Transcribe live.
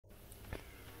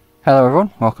Hello everyone,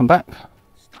 welcome back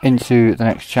into the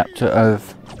next chapter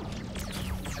of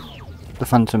the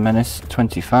Phantom Menace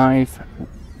 25.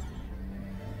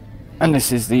 And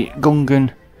this is the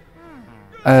Gungan,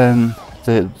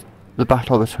 the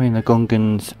battle between the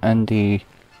Gungans and the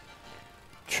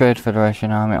Trade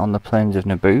Federation army on the plains of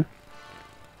Naboo.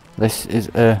 This is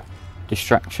a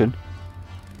distraction.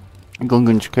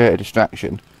 Gungans create a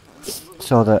distraction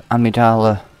so that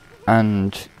Amidala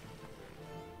and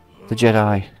the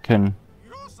Jedi can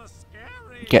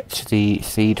get to the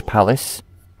Seed Palace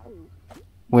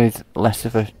with less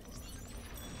of a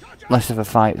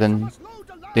fight than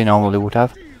they normally would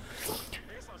have.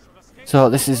 So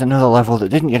this is another level that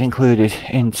didn't get included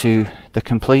into the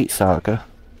complete saga,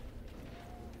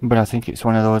 but I think it's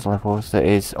one of those levels that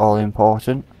is all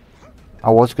important.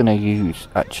 I was going to use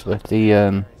actually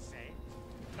the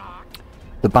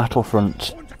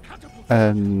Battlefront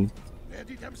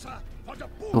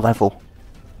level,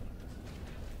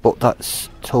 but that's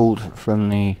told from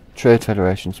the Trade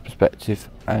Federation's perspective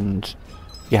and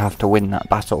you have to win that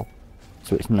battle,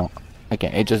 so it's not,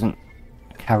 again, it doesn't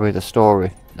carry the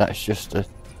story. That's just that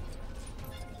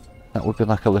would be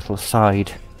like a little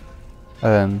side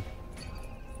thing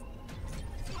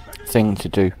to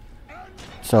do.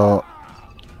 So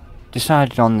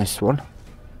decided on this one.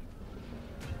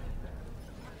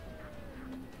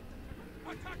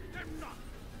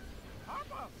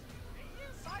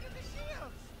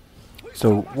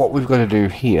 So what we've got to do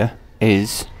here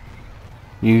is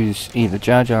use either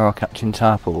Jar or Captain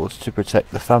Tarpals to protect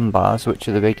the fan bars, which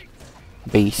are the big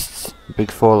beasts,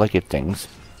 big four-legged things.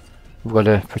 We've got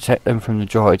to protect them from the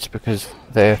droids because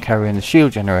they're carrying the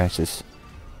shield generators.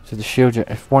 So the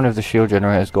if one of the shield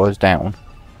generators goes down,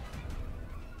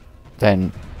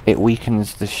 then it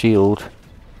weakens the shield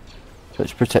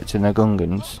that's protecting the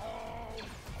Gungans,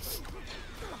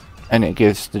 and it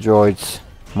gives the droids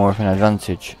more of an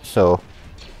advantage. So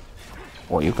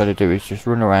what you've got to do is just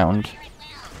run around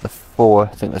the I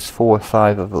think there's 4 or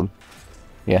 5 of them.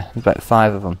 Yeah, there's about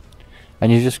 5 of them.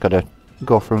 And you've just got to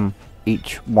go from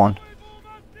each one,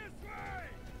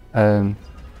 bashing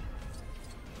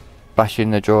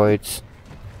the droids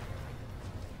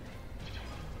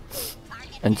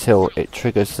until it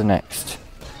triggers the next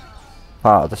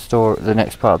part of the story, the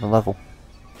next part of the level.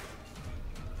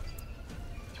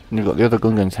 And you've got the other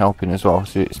Gungans helping as well,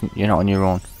 so you're not on your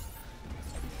own.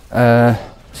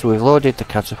 So we've loaded the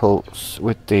catapults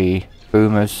with the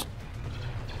boomers.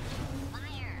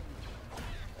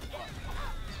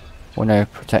 We're now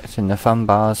protecting the fan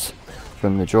bars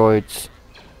from the droids.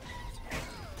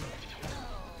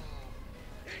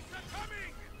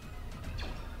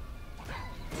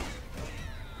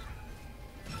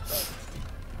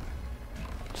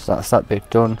 So that's that bit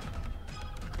done.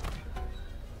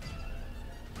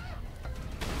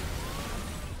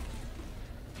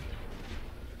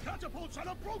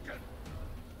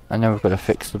 And now we've got to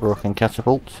fix the broken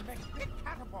catapults,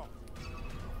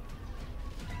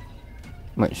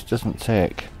 which doesn't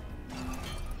take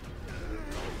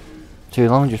too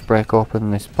long. Just break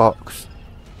open this box,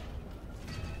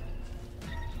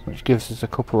 which gives us a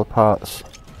couple of parts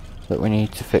that we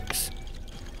need to fix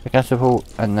the catapult,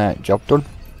 and they're job done.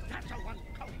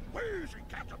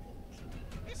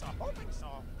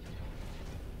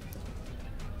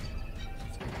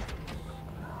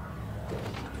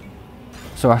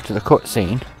 So after the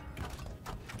cutscene,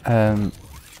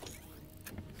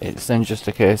 it's then just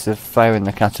a case of firing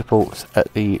the catapults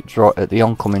at the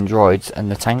oncoming droids and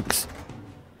the tanks.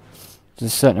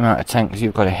 There's a certain amount of tanks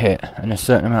you've got to hit, and a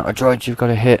certain amount of droids you've got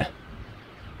to hit,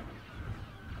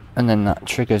 and then that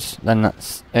triggers. Then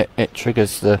that's it. It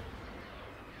triggers the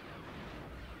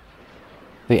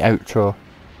outro.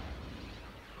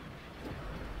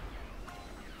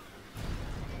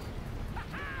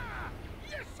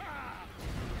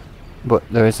 But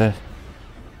there is it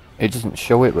doesn't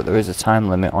show it, but there is a time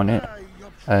limit on it.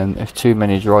 If too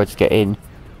many droids get in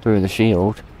through the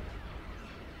shield,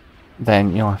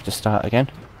 then you'll have to start again.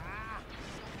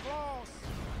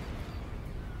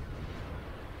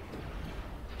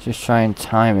 Just try and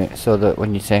time it so that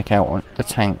when you take out the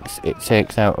tanks, it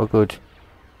takes out a good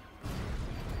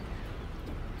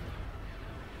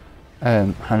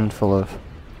handful of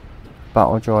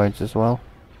battle droids as well.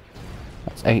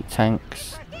 That's 8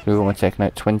 tanks. We've only taken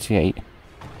out 28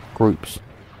 groups.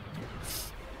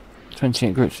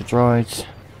 28 groups of droids.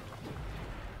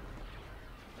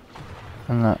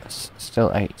 And that's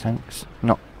still 8 tanks.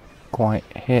 Not quite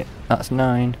hit. That's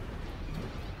 9.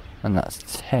 And that's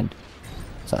 10.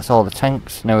 So that's all the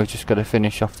tanks. Now we've just got to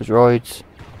finish off the droids.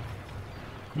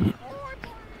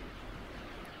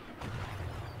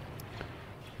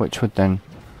 Which would then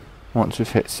Once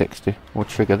we've hit 60, we'll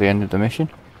trigger the end of the mission.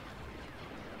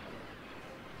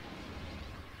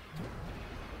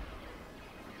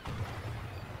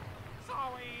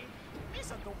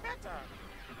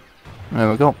 There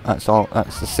we go, that's all,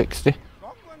 that's the 60.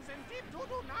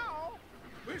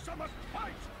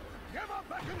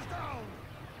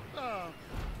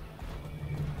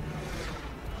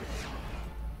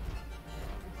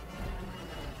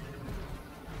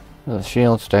 The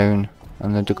shield's down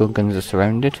and the Gungans are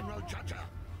surrounded.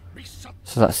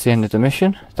 So that's the end of the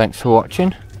mission. Thanks for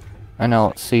watching, and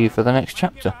I'll see you for the next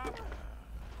chapter.